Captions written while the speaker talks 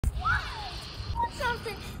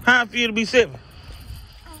something. How I feel to be 7?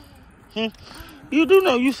 You do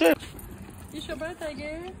know you 7. It's your birthday,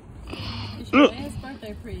 girl. It's your last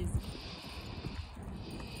birthday present.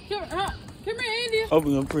 Come here, Andy.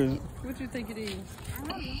 Open your present. What you think it is? I don't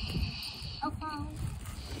know. A phone.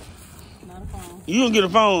 Not a phone. You gonna get a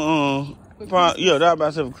phone, yeah, that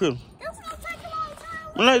about 7 Christmas. That's gonna take a long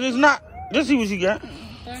time. Well, like, it's not. Let's see what you got.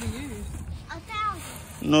 30 years.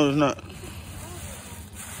 1,000. No, it's not.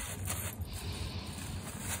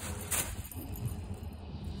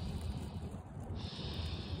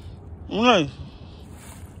 Nice.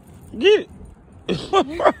 Get it.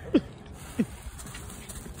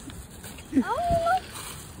 Oh.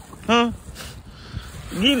 Huh?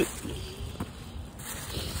 Get it.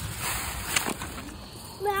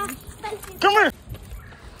 Well, thank you. Come here.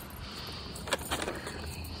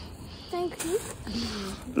 Thank you.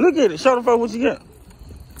 Look at it. Show the folks what you got.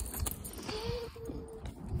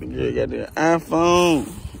 You got the iPhone.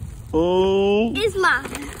 Oh. It's mine.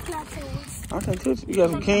 Not yours. I can't touch it. You got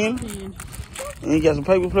some candy. And you got some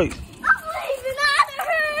paper plates. I'm leaving out of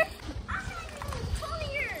here. I haven't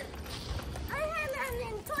 20 years. I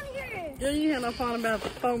haven't 20 years. Yeah, you had no phone about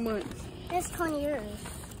 4 months. That's 20 years.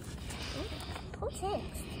 Who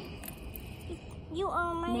text? You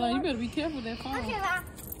my Well, you better be careful with that phone. Okay,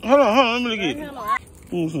 Hold on. Let me look at it.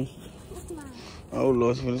 it's mine. Oh,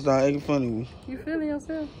 Lord, she's gonna start acting funny with me. You feeling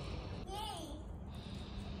yourself?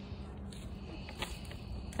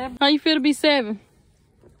 How you feel to be 7?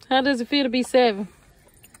 How does it feel to be 7?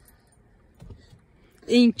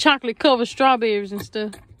 Eating chocolate covered strawberries and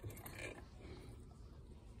stuff.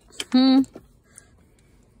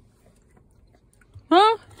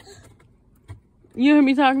 Huh? You hear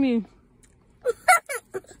me talking to you?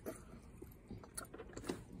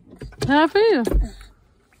 How I feel?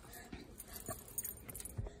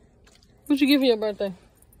 What you get for your birthday?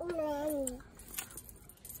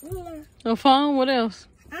 A phone? What else?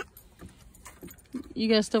 You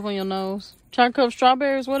got stuff on your nose. Chocolate covered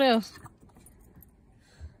strawberries? What else?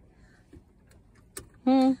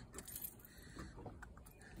 Some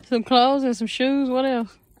clothes and some shoes? What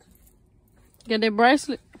else? You got that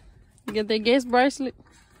bracelet? You got that guest bracelet?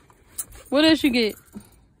 What else you get?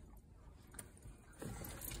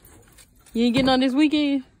 You ain't getting on this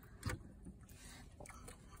weekend?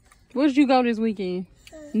 Where did you go this weekend?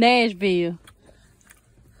 Nashville.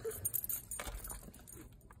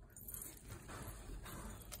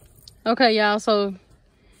 Okay, y'all, so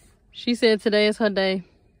she said today is her day.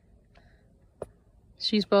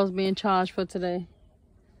 She's supposed to be in charge for today.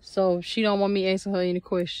 So she don't want me asking her any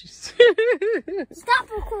questions. Stop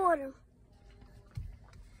recording.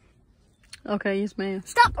 Okay, yes, ma'am.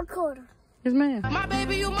 Stop recording. Yes, ma'am. My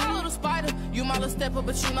baby, you my little spider. You my little stepper,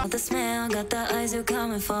 but you know the smell. Got the eyes, you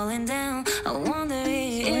coming, falling down. I wonder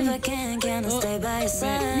if I can I stay by your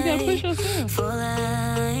side. You gotta push yourself. For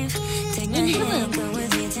life. Take my hand, go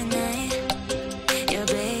with me tonight. Your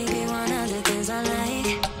baby, one of the things I like.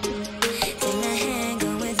 Take my hand,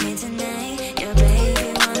 go with me tonight. Your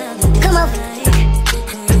baby, one of the things I like.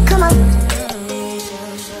 Come on.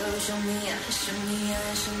 Show me up, show me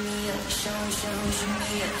up, show me up, show me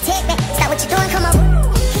up. Take that. Stop what you're doing. Come